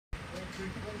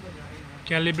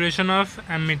Calibration of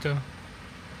ammeter.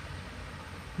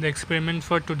 The experiment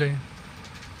for today.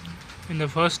 In the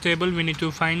first table we need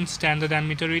to find standard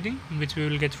ammeter reading, which we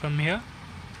will get from here.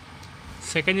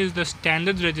 Second is the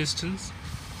standard resistance.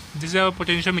 This is our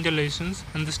potentiometer resistance,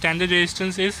 and the standard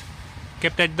resistance is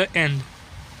kept at the end.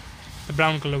 The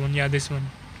brown color one, yeah, this one.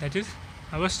 That is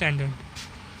our standard.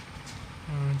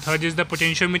 Third is the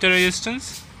potentiometer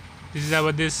resistance. This is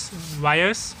our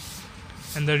wires,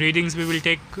 and the readings we will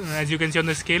take as you can see on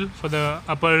the scale. For the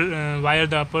upper wire,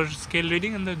 the upper scale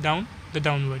reading, and the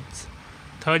downwards.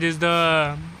 Third is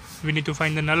we need to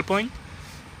find the null point.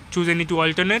 Choose any two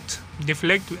alternate,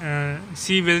 deflect,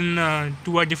 see when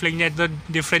two are deflecting at the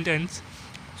different ends.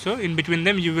 So in between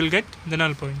them you will get the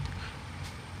null point.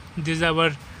 This is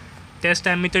our test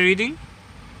ammeter reading.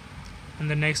 And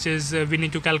the next is we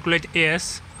need to calculate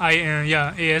AS.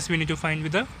 AS we need to find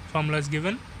with the formulas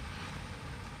given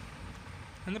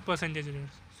and the percentage errors.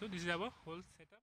 So this is our whole setup.